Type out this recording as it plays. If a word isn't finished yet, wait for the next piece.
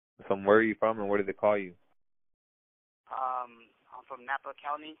Where are you from, and what do they call you? I'm from Napa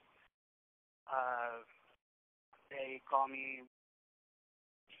County. Uh, they call me.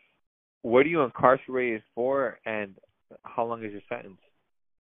 What are you incarcerated for, and how long is your sentence?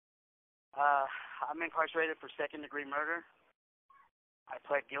 Uh, I'm incarcerated for second-degree murder. I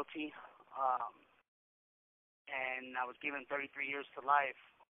pled guilty, um, and I was given 33 years to life.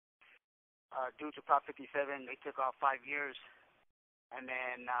 Due to Prop 57, they took off 5 years, and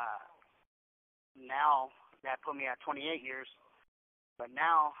then now that put me at 28 years. But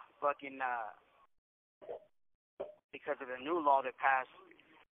now, fucking, because of the new law that passed,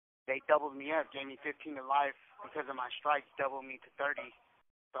 they doubled me up, gave me 15 to life because of my strikes, doubled me to 30.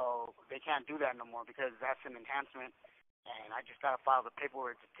 So they can't do that no more because that's an enhancement. And I just got to file the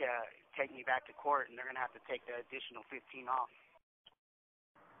paperwork to take me back to court, and they're going to have to take the additional 15 off.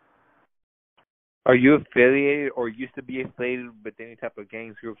 Are you affiliated or used to be affiliated with any type of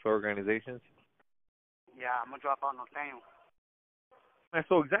gangs, groups, or organizations? Yeah, I'm going to drop out Norteño. And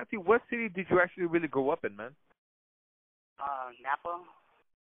so exactly what city did you actually really grow up in, man? Napa.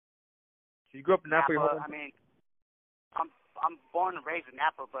 You grew up in Napa? I mean, I'm born and raised in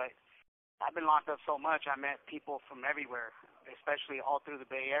Napa, but I've been locked up so much, I met people from everywhere, especially all through the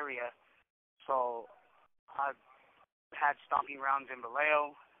Bay Area. So I've had stomping grounds in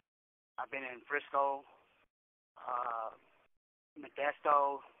Vallejo. I've been in Frisco,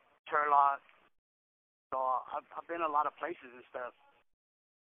 Modesto, Turlock. So I've been a lot of places and stuff.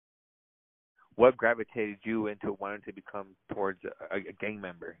 What gravitated you into wanting to become towards a gang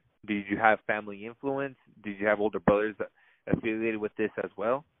member? Did you have family influence? Did you have older brothers affiliated with this as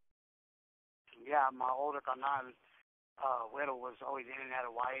well? Yeah, my older carnal, Widow, was always in and out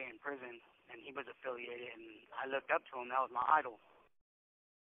of YA in prison, and he was affiliated, and I looked up to him. That was my idol.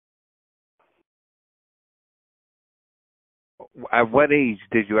 At what age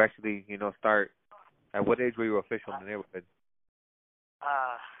did you actually, start? At what age were you official in the neighborhood?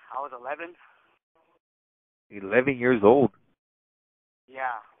 I was 11. 11 years old.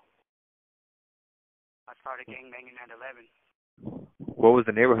 Yeah. I started gangbanging at 11. What was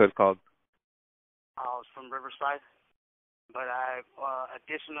the neighborhood called? I was from Riverside, but I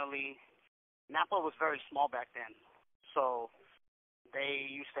additionally, Napa was very small back then, so they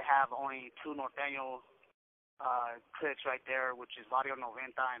used to have only two Norteño cliques right there, which is Barrio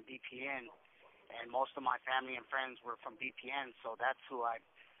Noventa and BPN, and most of my family and friends were from BPN, so that's who I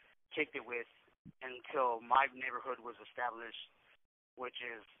kicked it with until my neighborhood was established, which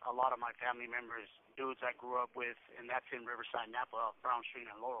is a lot of my family members, dudes I grew up with, and that's in Riverside, Napa, Brown Street,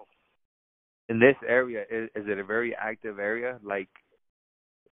 and Laurel. In this area, is it a very active area? Like,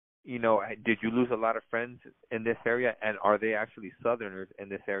 did you lose a lot of friends in this area, and are they actually Southerners in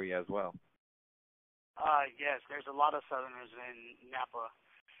this area as well? Yes, there's a lot of Southerners in Napa.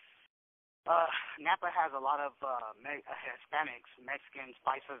 Napa has a lot of Hispanics, Mexicans,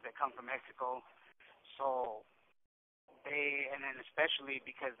 paisas that come from Mexico. So and then especially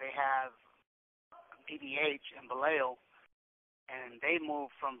because they have PDH in Vallejo, and they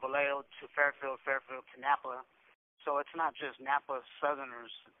moved from Vallejo to Fairfield, Fairfield to Napa. So it's not just Napa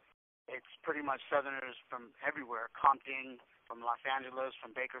Southerners. It's pretty much Southerners from everywhere. Compton, from Los Angeles,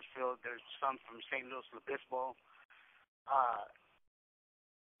 from Bakersfield. There's some from St. Louis, Obispo.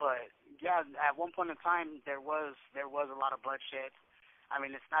 But yeah, at one point in time, there was a lot of bloodshed. I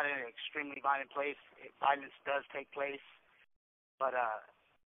mean, it's not an extremely violent place. Violence does take place, but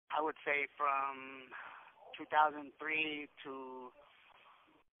I would say from 2003 to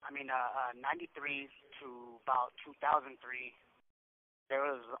 93 to about 2003, there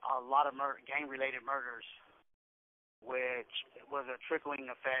was a lot of gang-related murders, which was a trickling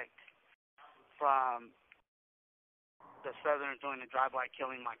effect from the Southerners doing the drive-by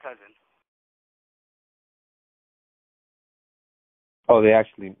killing my cousin. Oh, they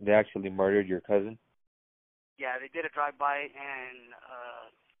actually murdered your cousin? Yeah, they did a drive-by, and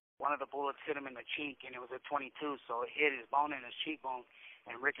one of the bullets hit him in the cheek, and it was a .22, so it hit his bone and his cheekbone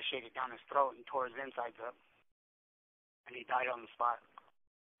and ricocheted down his throat and tore his insides up, and he died on the spot.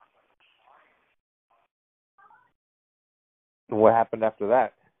 What happened after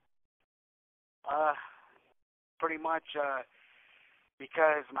that? Pretty much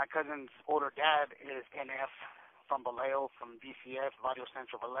because my cousin's older dad is NF from Vallejo, from VCF, Barrio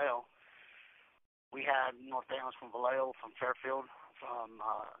Central Vallejo. We had Norteños from Vallejo, from Fairfield, from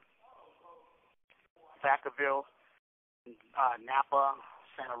Vacaville, Napa,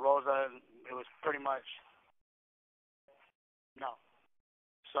 Santa Rosa. It was pretty much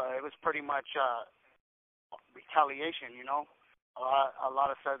So it was pretty much retaliation, A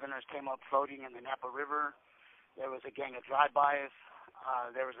lot of Southerners came up floating in the Napa River. There was a gang of drive-bys.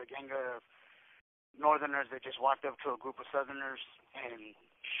 There was a gang of Northerners that just walked up to a group of Southerners and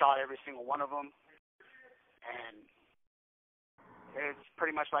shot every single one of them. And it's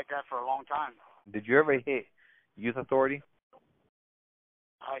pretty much like that for a long time. Did you ever hit youth authority?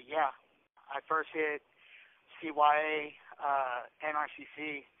 Yeah. I first hit CYA,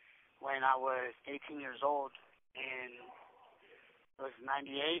 NRCC when I was 18 years old, and it was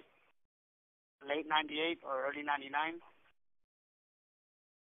 98, late 98 or early 99.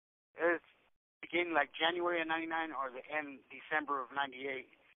 It was beginning like January of 99 or the end December of 98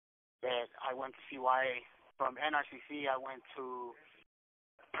 that I went to CYA. From NRCC, I went to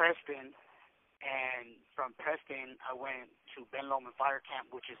Preston, and from Preston, I went to Ben Lomond Fire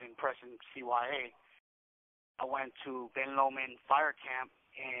Camp, which is in Preston, CYA. I went to Ben Lomond Fire Camp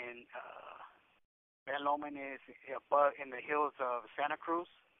in Ben Lomond is above in the hills of Santa Cruz.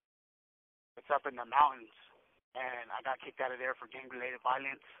 It's up in the mountains, and I got kicked out of there for gang-related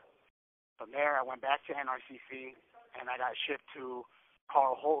violence. From there, I went back to NRCC, and I got shipped to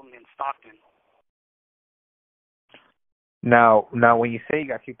Carl Holton in Stockton. Now, when you say you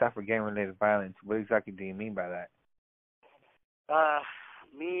got kicked out for gang-related violence, what exactly do you mean by that?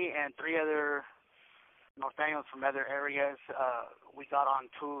 Me and three other Norteños from other areas, we got on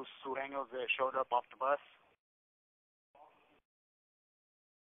two Sureños that showed up off the bus.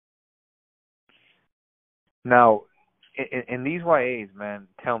 Now, in these YAs, man,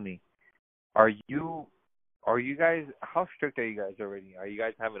 tell me, are you guys, how strict are you guys already? Are you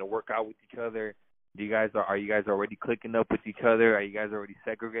guys having to work out with each other? Are you guys already clicking up with each other? Are you guys already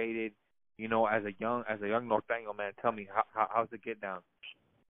segregated? You know, as a young Norteño, man, tell me, how's it get down?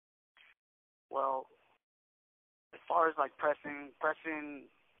 Well, as far as like Preston,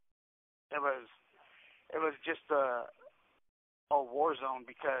 it was just a war zone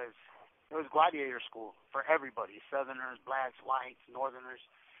because it was gladiator school for everybody, Southerners, blacks, whites, Northerners.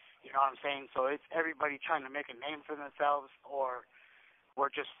 You know what I'm saying? So it's everybody trying to make a name for themselves, or we're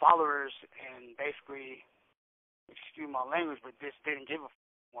just followers, and basically, excuse my language, but just didn't give a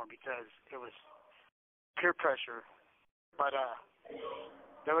more because it was peer pressure. But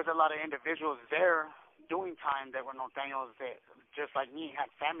there was a lot of individuals there doing time that were Norteños that, just like me,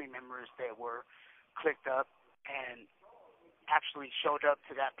 had family members that were clicked up and actually showed up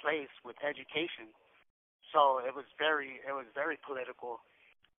to that place with education. So it was very political.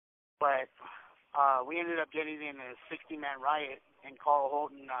 But we ended up getting in a 60-man riot in Carl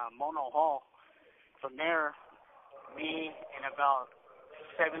Holton Mono Hall. From there, me and about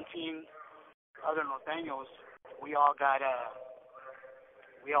 17 other Norteños, we all got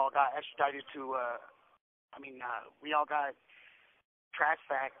extradited to. We all got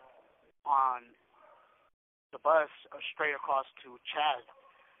transfact on the bus straight across to Chad,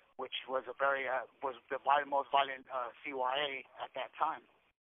 which was the most violent CYA at that time.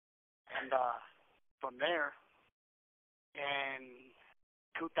 And from there, in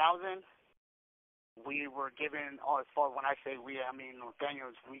 2000, we were given, when I say we, I mean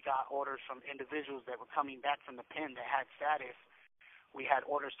Norteños, we got orders from individuals that were coming back from the pen that had status. We had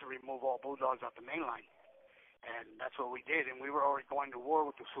orders to remove all Bulldogs off the main line. And that's what we did. And we were already going to war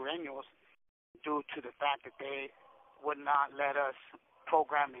with the Sureños due to the fact that they would not let us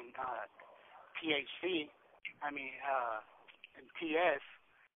program in in TS.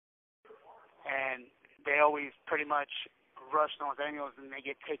 And they always pretty much rush Norteños and they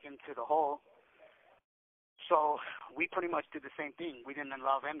get taken to the hole. So we pretty much did the same thing. We didn't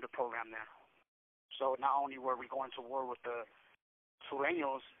allow them to program there. So not only were we going to war with the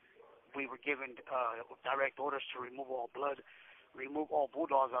Sureños, we were given direct orders to remove all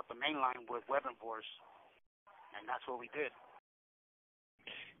Bulldogs out the main line with weapon force. And that's what we did.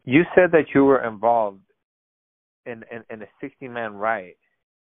 You said that you were involved in a 60-man riot.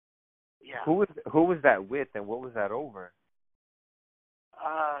 Yeah. Who was that with, and what was that over?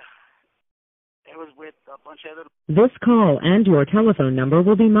 It was with a bunch of other. This call and your telephone number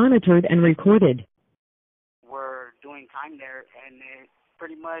will be monitored and recorded. We're doing time there, and it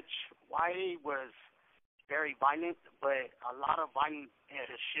pretty much YA was very violent, but a lot of violent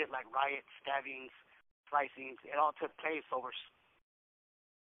shit like riots, stabbings, slicings. It all took place over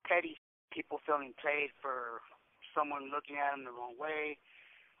petty people feeling played for someone looking at them the wrong way,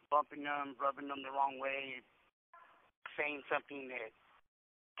 bumping them, rubbing them the wrong way, saying something that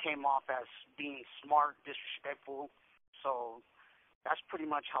came off as being smart, disrespectful. So that's pretty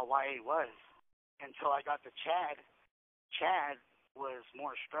much how YA was until I got to Chad. Chad was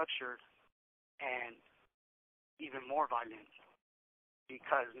more structured and even more violent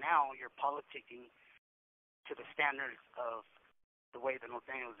because now you're politicking to the standards of the way the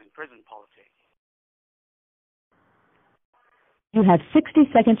Norteños in prison politic. You have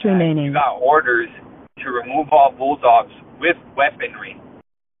 60 seconds You remaining. got orders to remove all bulldogs with weaponry.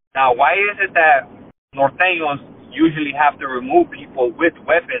 Now, why is it that norteños usually have to remove people with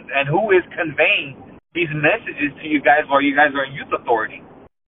weapons, and who is conveying these messages to you guys while you guys are in youth authority?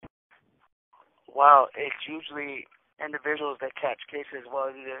 Well, it's usually individuals that catch cases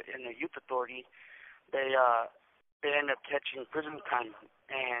while they're in the youth authority. They end up catching prison time,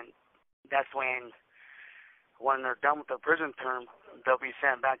 and that's when they're done with their prison term, they'll be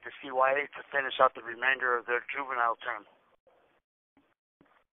sent back to CYA to finish out the remainder of their juvenile term.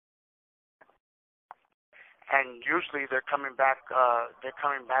 And usually they're coming back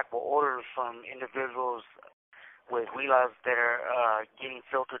with orders from individuals with huilas that are getting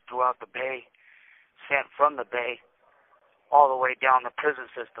filtered throughout the bay, sent from the bay all the way down the prison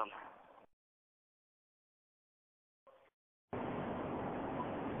system.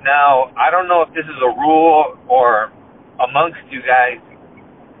 Now, I don't know if this is a rule or amongst you guys,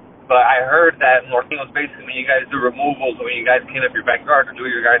 but I heard that norteños basically, when you guys do removals or when you guys clean up your backyard or do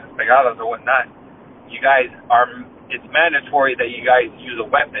your guys' pegadas or whatnot, it's mandatory that you guys use a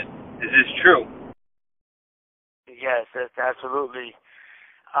weapon. Is this true? Yes, it's absolutely.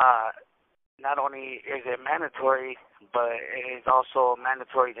 Not only is it mandatory, but it is also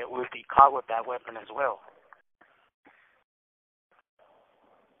mandatory that we'll be caught with that weapon as well.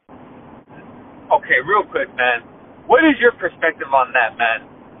 Okay, real quick, man. What is your perspective on that, man?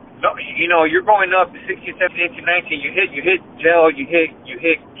 No, you know, you're going up 16, 17, 18, 19. You hit jail. You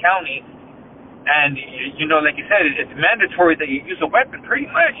hit county. And, you know, like you said, it's mandatory that you use a weapon. Pretty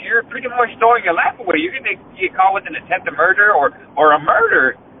much, you're pretty much throwing your life away. You're going to get caught with an attempted murder or a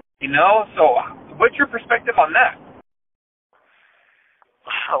murder, you know? So what's your perspective on that?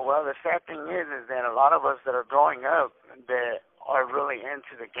 Well, the sad thing is that a lot of us that are growing up that are really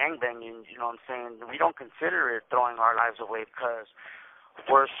into the gangbanging, you know what I'm saying, we don't consider it throwing our lives away because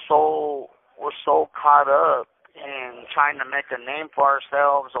we're so caught up in trying to make a name for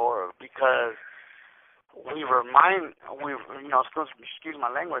ourselves, or because excuse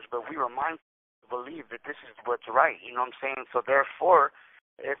my language, but we remind to believe that this is what's right, you know what I'm saying? So therefore,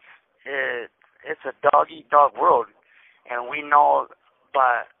 it's a dog-eat-dog world, and we know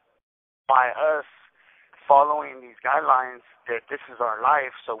by us following these guidelines that this is our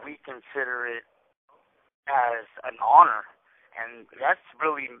life, so we consider it as an honor, and that's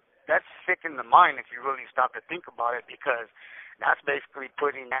sick in the mind if you really stop to think about it, because that's basically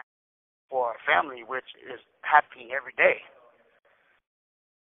putting that for our family, which is happening every day.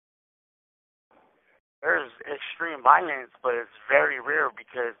 There's extreme violence, but it's very rare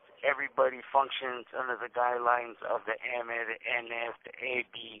because everybody functions under the guidelines of the AMA, the NF, the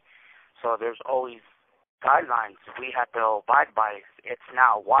AB. So there's always guidelines we have to abide by. It's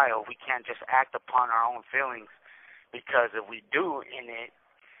not wild. We can't just act upon our own feelings, because if we do and it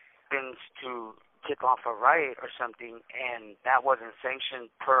happens to kick off a riot or something and that wasn't sanctioned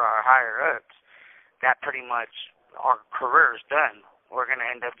per our higher-ups, that pretty much our career is done. We're going to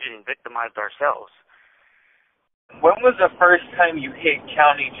end up getting victimized ourselves. When was the first time you hit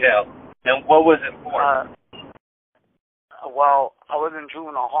county jail, and what was it for? Well, I was in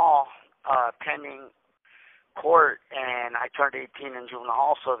juvenile hall pending court, and I turned 18 in juvenile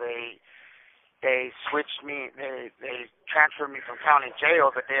hall, so they switched me, they transferred me from county jail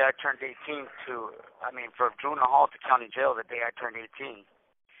the day I turned 18 from juvenile hall to county jail the day I turned 18.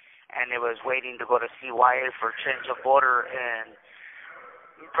 And it was waiting to go to CYA for change of order and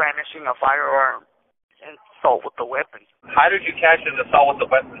brandishing a firearm and assault with a weapon. How did you catch an assault with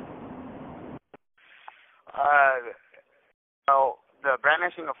a weapon? The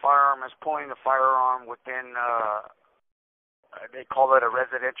brandishing a firearm is pulling the firearm within, they call it a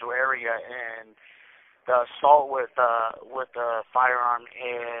residential area, and the assault with a firearm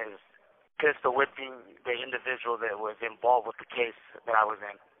is pistol whipping the individual that was involved with the case that I was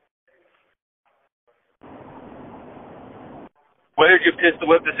in. What did you pistol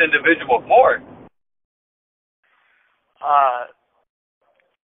whip this individual for?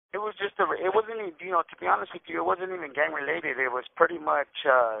 It was just it wasn't even, to be honest with you, it wasn't even gang related. It was pretty much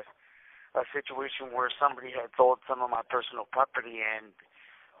a situation where somebody had sold some of my personal property, and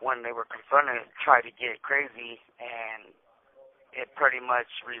when they were confronted, tried to get crazy, and it pretty much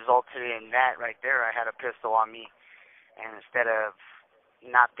resulted in that right there. I had a pistol on me, and instead of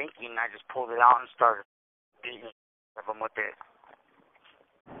not thinking, I just pulled it out and started beating them with it.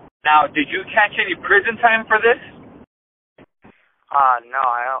 Now, did you catch any prison time for this? No,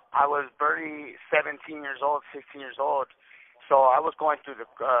 I was barely 17 years old, 16 years old, so I was going through to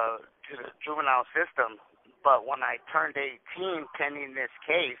the juvenile system. But when I turned 18, pending this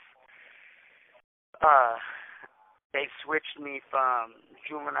case, they switched me from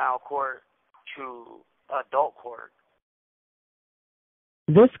juvenile court to adult court.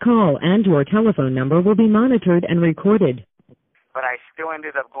 This call and your telephone number will be monitored and recorded. But I still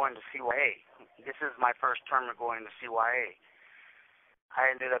ended up going to CYA. This is my first term of going to CYA.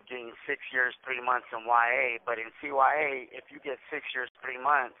 I ended up getting 6 years, 3 months in YA. But in CYA, if you get 6 years, 3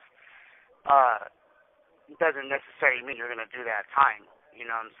 months, it doesn't necessarily mean you're going to do that time. You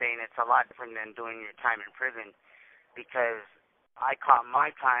know what I'm saying? It's a lot different than doing your time in prison, because I caught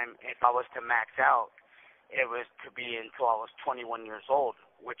my time. If I was to max out, it was to be until I was 21 years old,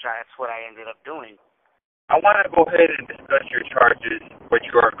 that's what I ended up doing. I want to go ahead and discuss your charges, which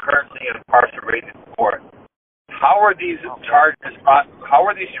you are currently incarcerated for. How are these charges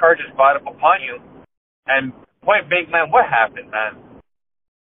brought up upon you? And point blank, man, what happened, man?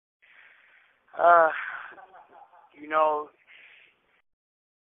 You know,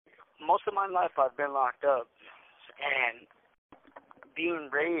 most of my life I've been locked up, and being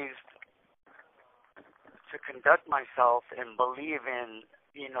raised to conduct myself and believe in,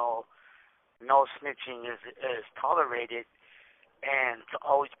 no snitching is tolerated, and to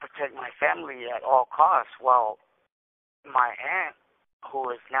always protect my family at all costs. Well, my aunt, who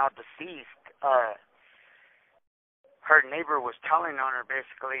is now deceased, her neighbor was telling on her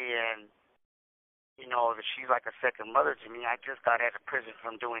basically, and that she's like a second mother to me. I just got out of prison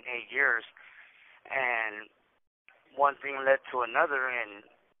from doing 8 years, and one thing led to another, and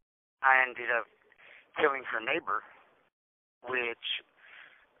I ended up killing her neighbor, which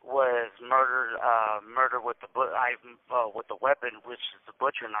was murder with the weapon, which is the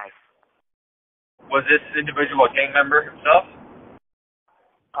butcher knife. Was this individual a gang member himself?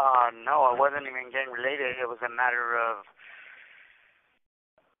 No, it wasn't even gang related. It was a matter of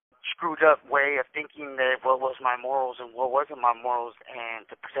screwed up way of thinking that what was my morals and what wasn't my morals, and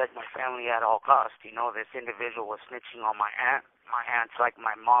to protect my family at all costs. This individual was snitching on my aunt. My aunt's like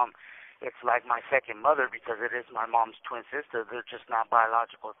my mom. It's like my second mother, because it is my mom's twin sister. They're just not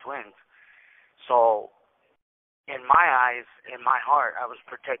biological twins. So, in my eyes, in my heart, I was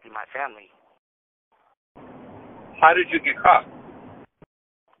protecting my family. How did you get caught?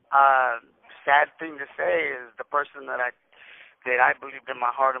 Sad thing to say is the person that I believed in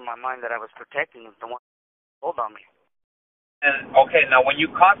my heart and my mind that I was protecting is the one who told on me. And okay, now when you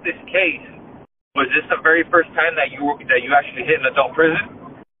caught this case, was this the very first time that you actually hit an adult prison?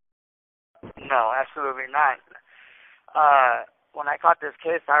 No, absolutely not. When I caught this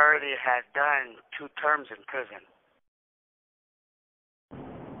case, I already had done 2 terms in prison.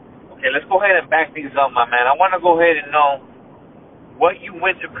 Okay, let's go ahead and back things up, my man. I want to go ahead and know what you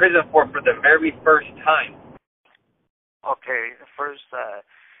went to prison for the very first time. Okay,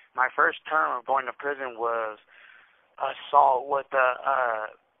 my first term of going to prison was assault with a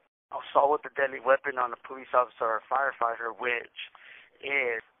deadly weapon on a police officer or firefighter, which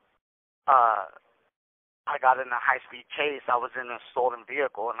is I got in a high-speed chase. I was in a stolen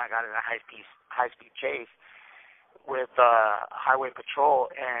vehicle, and I got in a high-speed chase with highway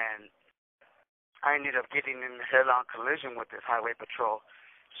patrol, and I ended up getting in a head-on collision with this highway patrol.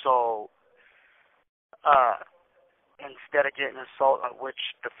 So, instead of getting assault, which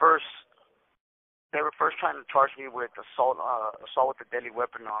they were first trying to charge me with assault with a deadly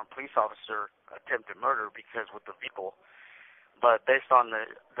weapon on a police officer, attempted murder, because with the vehicle. But based on the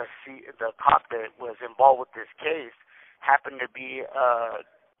cop that was involved with this case happened to be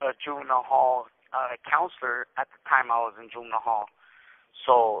a juvenile hall counselor at the time I was in juvenile hall.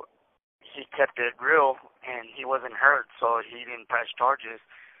 So he kept it real, and he wasn't hurt, so he didn't press charges.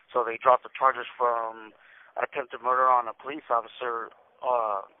 So they dropped the charges from attempted murder on a police officer,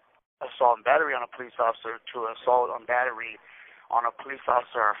 assault and battery on a police officer, to assault and battery on a police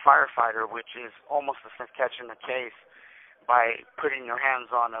officer or firefighter, which is almost the same catching the case by putting your hands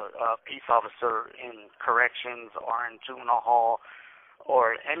on a peace officer in corrections or in juvenile hall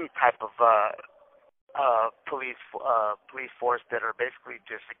or any type of police force that are basically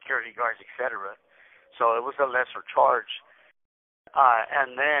just security guards, etc. So it was a lesser charge.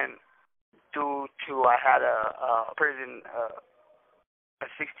 And then due to I had a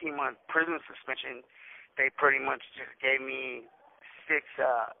 16-month prison suspension, they pretty much just gave me 6.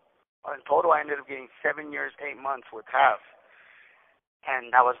 In total, I ended up getting 7 years, 8 months with half.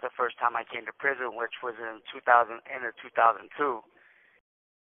 And that was the first time I came to prison, which was in 2002.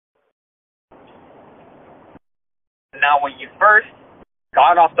 Now, when you first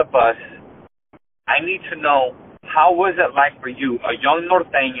got off the bus, I need to know, how was it like for you, a young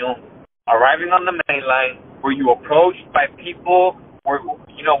norteño, arriving on the main line? Were you approached by people?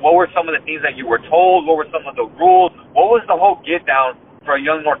 What were some of the things that you were told? What were some of the rules? What was the whole get down for a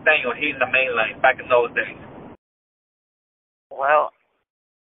young norteño hitting the main line back in those days? Well,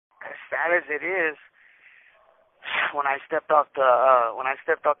 as sad as it is, when I stepped off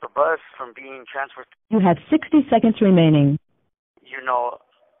the bus from being transferred, You have 60 seconds remaining. you know,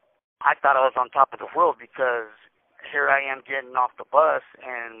 I thought I was on top of the world because here I am getting off the bus,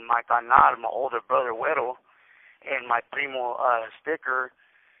 and my canal, my older brother Weddle, and my primo Sticker,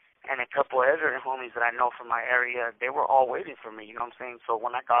 and a couple of other homies that I know from my area, they were all waiting for me, you know what I'm saying? So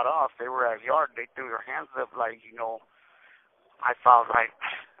when I got off, they were at yard, they threw their hands up like, I felt like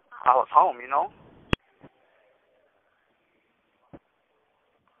I was home,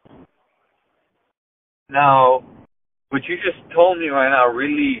 Now, what you just told me right now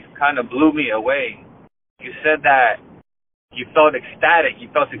really kind of blew me away. You said that you felt ecstatic, you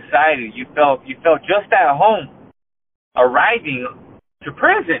felt excited, you felt just at home arriving to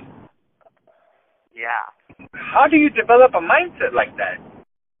prison. Yeah. How do you develop a mindset like that?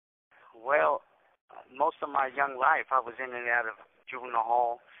 Well, most of my young life, I was in and out of juvenile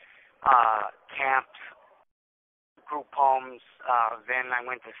hall, camps, group homes. Then I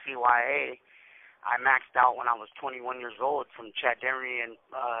went to CYA. I maxed out when I was 21 years old from Chatdarian,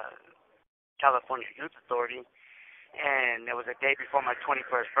 California Youth Authority, and it was a day before my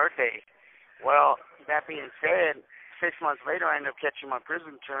 21st birthday. Well, that being said, 6 months later, I ended up catching my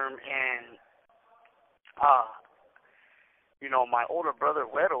prison term, and my older brother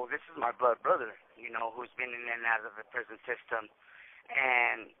Weddle, this is my blood brother, who's been in and out of the prison system,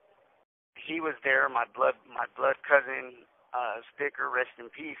 and he was there. My blood cousin, Sticker, rest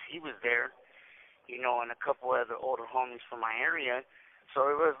in peace. He was there, and a couple other older homies from my area.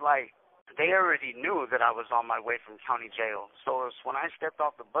 So it was like they already knew that I was on my way from county jail. So it was when I stepped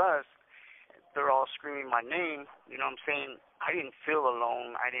off the bus, they're all screaming my name. You know what I'm saying? I didn't feel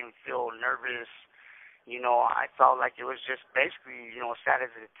alone. I didn't feel nervous. I felt like it was just basically, sad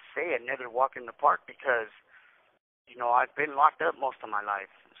as it to say, another walk in the park because, I've been locked up most of my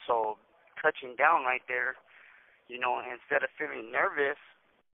life. So touching down right there, instead of feeling nervous,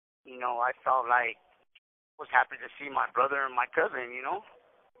 I felt like I was happy to see my brother and my cousin,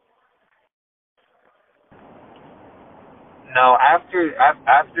 Now,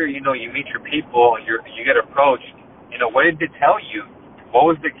 after you meet your people, you get approached. What did they tell you? What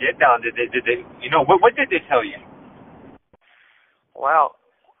was the get down? Did they what did they tell you? Well,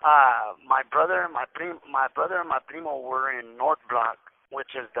 my brother and my primo were in North Block,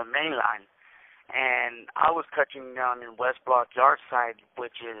 which is the main line, and I was touching down in West Block Yard Side,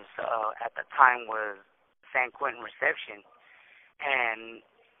 which is at the time was San Quentin Reception, and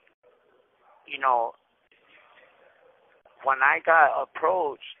when I got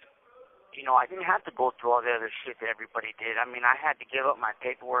approached, I didn't have to go through all the other shit that everybody did. I mean, I had to give up my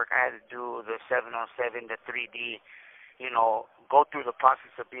paperwork. I had to do the 707, the 3D, go through the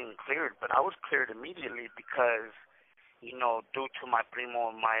process of being cleared. But I was cleared immediately because, due to my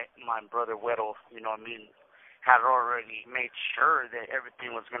primo and my brother Weddle, had already made sure that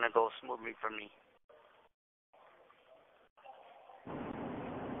everything was going to go smoothly for me.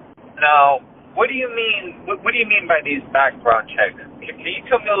 Now, what do you mean? What do you mean by these background checks? Can you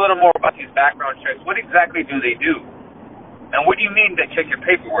tell me a little more about these background checks? What exactly do they do? And what do you mean they check your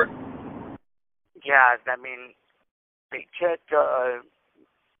paperwork? Yeah, I mean, they check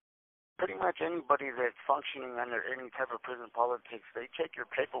pretty much anybody that's functioning under any type of prison politics. They check your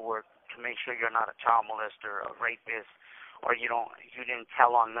paperwork to make sure you're not a child molester, a rapist, or you didn't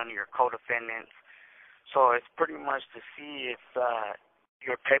tell on none of your co-defendants. So it's pretty much to see if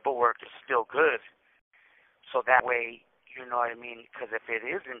your paperwork is still good. So that way, you know what I mean? Because if it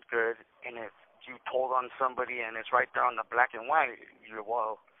isn't good, and if you told on somebody and it's right there on the black and white, you're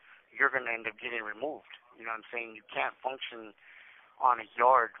going to end up getting removed. You know what I'm saying? You can't function on a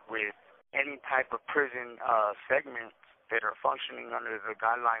yard with any type of prison segments that are functioning under the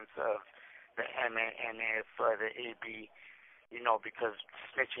guidelines of the MNF, the AB, because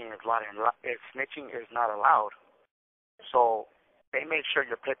snitching is not allowed. So they make sure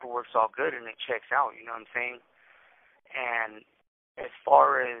your paperwork's all good and it checks out, you know what I'm saying? And as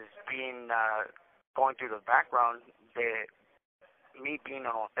far as being going through the background, me being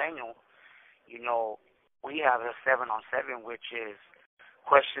a Nathaniel, we have a 7-on-7, which is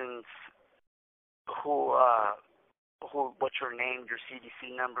questions what's your name, your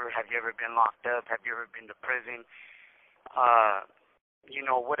CDC number, have you ever been locked up, have you ever been to prison,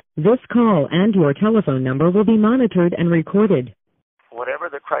 what. This call and your telephone number will be monitored and recorded.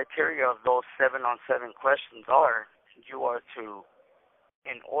 Whatever the criteria of those 7-on-7 questions are, you are to,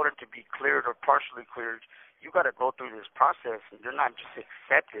 in order to be cleared or partially cleared, you got to go through this process. And you're not just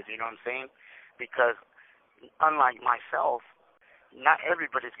accepted, you know what I'm saying? Because unlike myself, not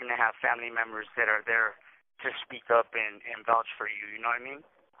everybody's going to have family members that are there speak up and vouch for you. You know what I mean?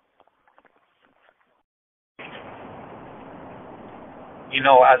 You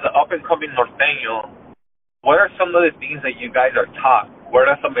know, as an up-and-coming norteño, what are some of the things that you guys are taught? What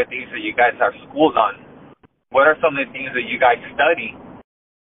are some of the things that you guys are schooled on? What are some of the things that you guys study?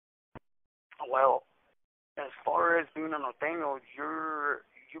 Well, as far as being a norteño,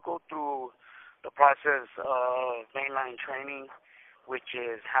 you go through the process of mainline training, which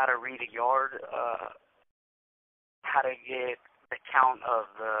is how to read a yard, how to get the count of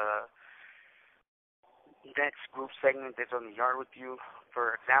the next group segment that's on the yard with you.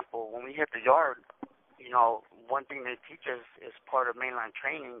 For example, when we hit the yard, you know, one thing they teach us as part of mainline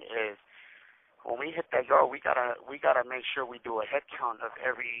training is when we hit that yard, we gotta make sure we do a head count of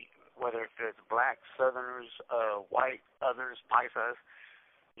every, whether if it's blacks, southerners, white, others, paisas.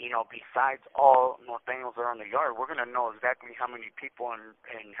 You know, besides all norteños that are on the yard, we're gonna know exactly how many people and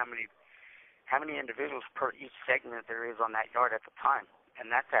how many individuals per each segment there is on that yard at the time,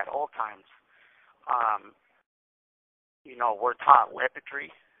 and that's at all times. You know, we're taught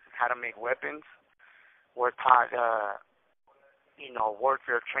weaponry, how to make weapons. We're taught, you know,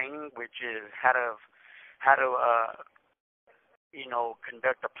 warfare training, which is how to, you know,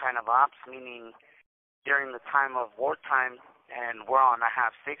 conduct a plan of ops, meaning during the time of wartime and we're on a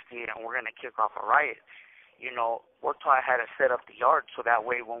half 60 and we're going to kick off a riot, you know, we're taught how to set up the yard so that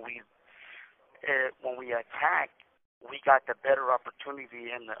way when we attack, we got the better opportunity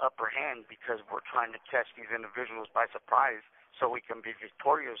in the upper hand because we're trying to catch these individuals by surprise so we can be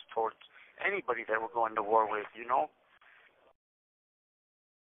victorious towards anybody that we're going to war with, you know?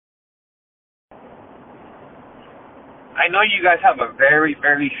 I know you guys have a very,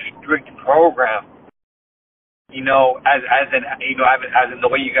 very strict program. You know, as in the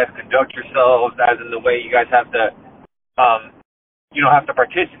way you guys conduct yourselves, as in the way you guys have to, you know, have to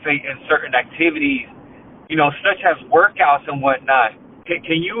participate in certain activities, you know, such as workouts and whatnot.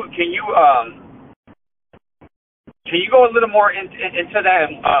 Can you go a little more into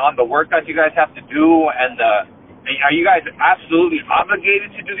that on the workouts you guys have to do, and are you guys absolutely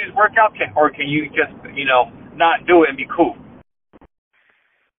obligated to do these workouts, or can you just, you know, not do it and be cool?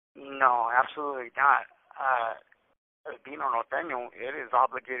 No, absolutely not. Being a norteño, it is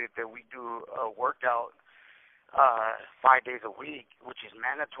obligated that we do a workout 5 days a week, which is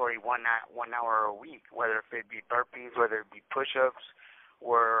mandatory 1 hour a week, whether it be burpees, whether it be push-ups.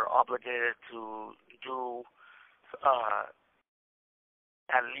 We're obligated to do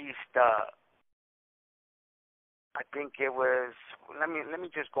at least I think it was, let me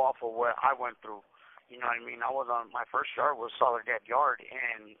just go off of what I went through. You know what I mean? I was on, my first yard was Soledad Yard,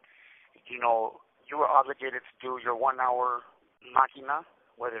 and you know, you were obligated to do your 1 hour máquina,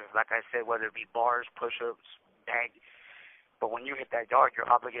 whether, like I said, whether it be bars, push-ups, bag. But when you hit that yard, you're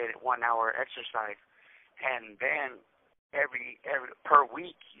obligated 1 hour exercise, and then every per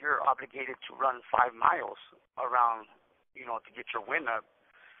week you're obligated to run 5 miles around, you know, to get your wind up.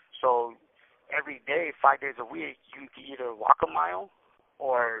 So every day, 5 days a week, you could either walk a mile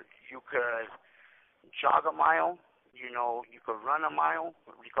or you could jog a mile. You know, you could run a mile.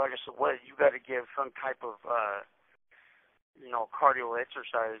 Regardless of what, you got to give some type of, you know, cardio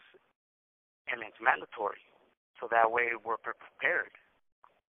exercise, and it's mandatory. So that way we're prepared.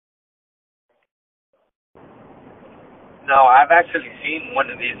 No, I've actually seen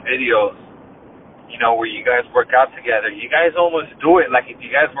one of these videos, you know, where you guys work out together. You guys almost do it like if you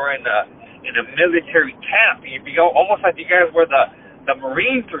guys were in a military camp. You go almost like you guys were the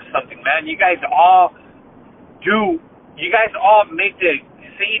Marines or something, man. You guys all make the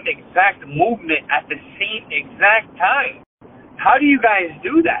same exact movement at the same exact time. How do you guys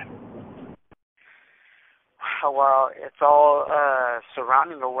do that? Well, it's all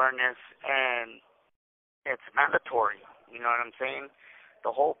surrounding awareness, and it's mandatory. You know what I'm saying?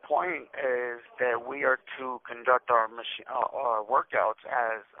 The whole point is that we are to conduct our workouts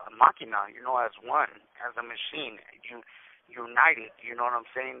as a máquina, you know, as one, as a machine, united. You know what I'm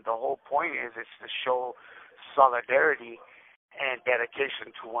saying? The whole point is to show solidarity and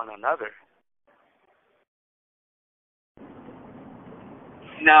dedication to one another.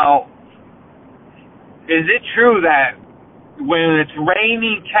 Now, is it true that when it's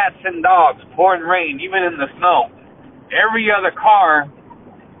raining cats and dogs, pouring rain, even in the snow, every other car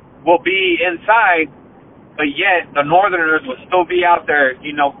will be inside, but yet the Northerners will still be out there,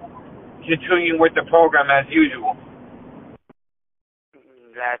 you know, continuing with the program as usual?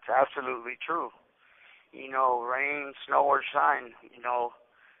 That's absolutely true. You know, rain, snow, or shine, you know,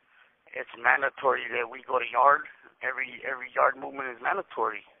 it's mandatory that we go to yard. Every yard movement is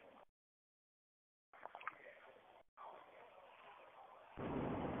mandatory.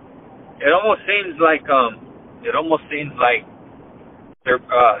 It almost seems like It almost seems like they're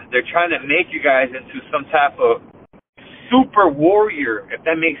trying to make you guys into some type of super warrior, if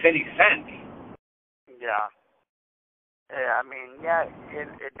that makes any sense. Yeah. Yeah, I mean, yeah,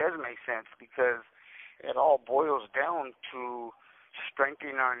 it does make sense because it all boils down to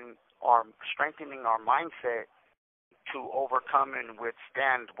strengthening our mindset to overcome and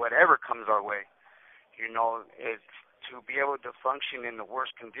withstand whatever comes our way. You know, it's to be able to function in the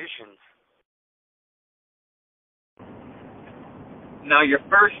worst conditions. Now, your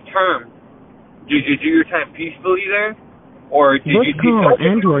first term, did you do your time peacefully there, or did This you see call something?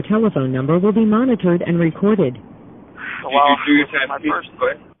 and your telephone number will be monitored and recorded. Did you do your time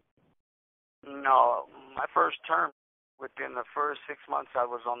peacefully? No, my first term, within the first 6 months I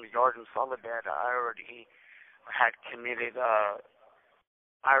was on the yard in Soledad, I already had committed, I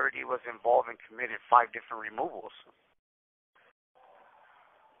already was involved and committed 5 different removals.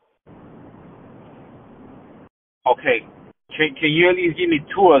 Okay, can you at least give me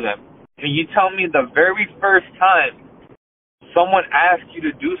 2 of them? Can you tell me the very first time someone asked you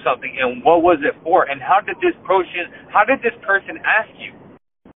to do something, and what was it for, and how did this person ask you?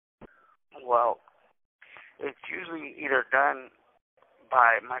 Well, it's usually either done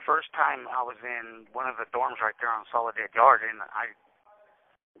by my first time. I was in one of the dorms right there on Soledad Yard, and I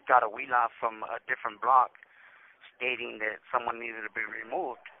got a wheel out from a different block stating that someone needed to be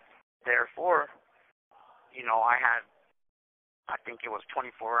removed. Therefore, you know, I think it was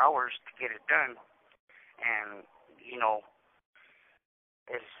 24 hours to get it done, and, you know,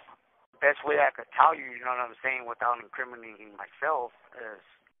 it's the best way I could tell you, you know what I'm saying, without incriminating myself is,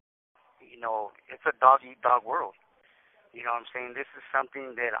 you know, it's a dog-eat-dog world. You know what I'm saying? This is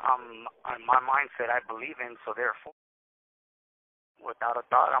something that on my mindset I believe in, so therefore, without a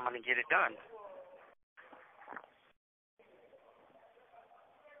thought, I'm going to get it done.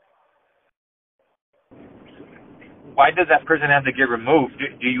 Why does that person have to get removed?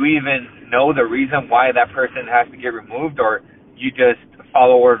 Do you even know the reason why that person has to get removed, or you just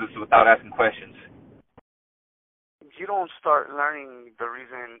follow orders without asking questions? You don't start learning the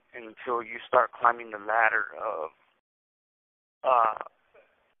reason until you start climbing the ladder of,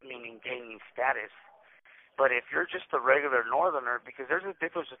 meaning gaining status. But if you're just a regular northerner, because there's a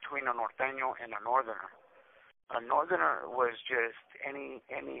difference between a norteño and a northerner. A northerner was just any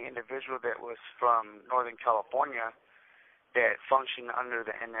individual that was from Northern California that functioned under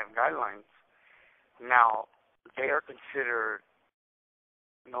the NF guidelines. Now,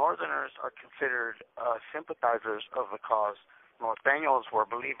 northerners are considered sympathizers of the cause. Norteños were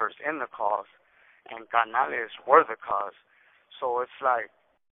believers in the cause, and canales were the cause. So it's like,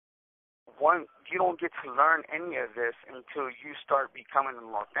 you don't get to learn any of this until you start becoming a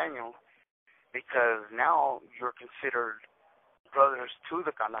norteño, because now you're considered brothers to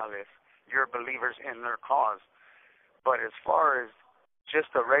the canales. You're believers in their cause. But as far as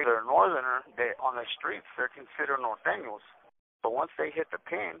just a regular northerner, on the streets, they're considered norteños. But once they hit the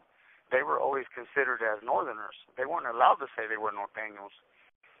pen, they were always considered as northerners. They weren't allowed to say they were norteños.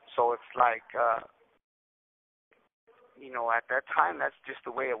 So it's like, you know, at that time, that's just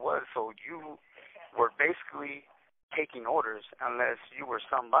the way it was. So you were basically taking orders. Unless you were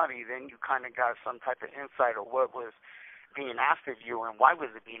somebody, then you kind of got some type of insight of what was being asked of you and why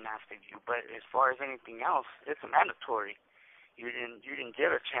was it being asked of you. But as far as anything else, it's mandatory. You didn't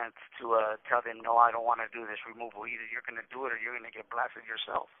get a chance to tell them, no, I don't want to do this removal. Either you're going to do it or you're going to get blasted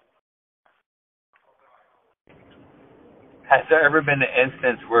yourself. Has there ever been an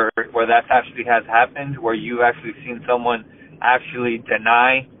instance where that actually has happened, where you've actually seen someone actually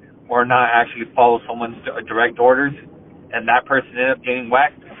deny or not actually follow someone's direct orders, and that person ended up getting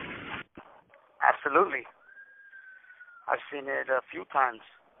whacked? Absolutely. I've seen it a few times.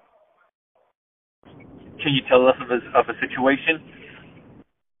 Can you tell us of a situation?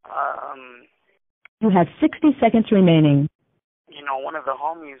 You have 60 seconds remaining. You know, one of the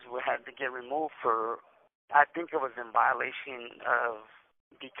homies had to get removed for, I think it was in violation of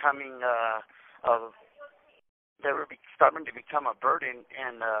becoming, they were starting to become a burden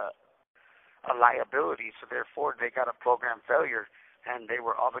and a liability, so therefore they got a program failure and they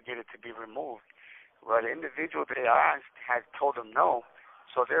were obligated to be removed. But the individual they asked had told them no,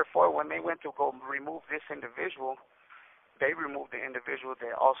 so therefore when they went to go remove this individual, they removed the individual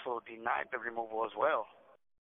that also denied the removal as well.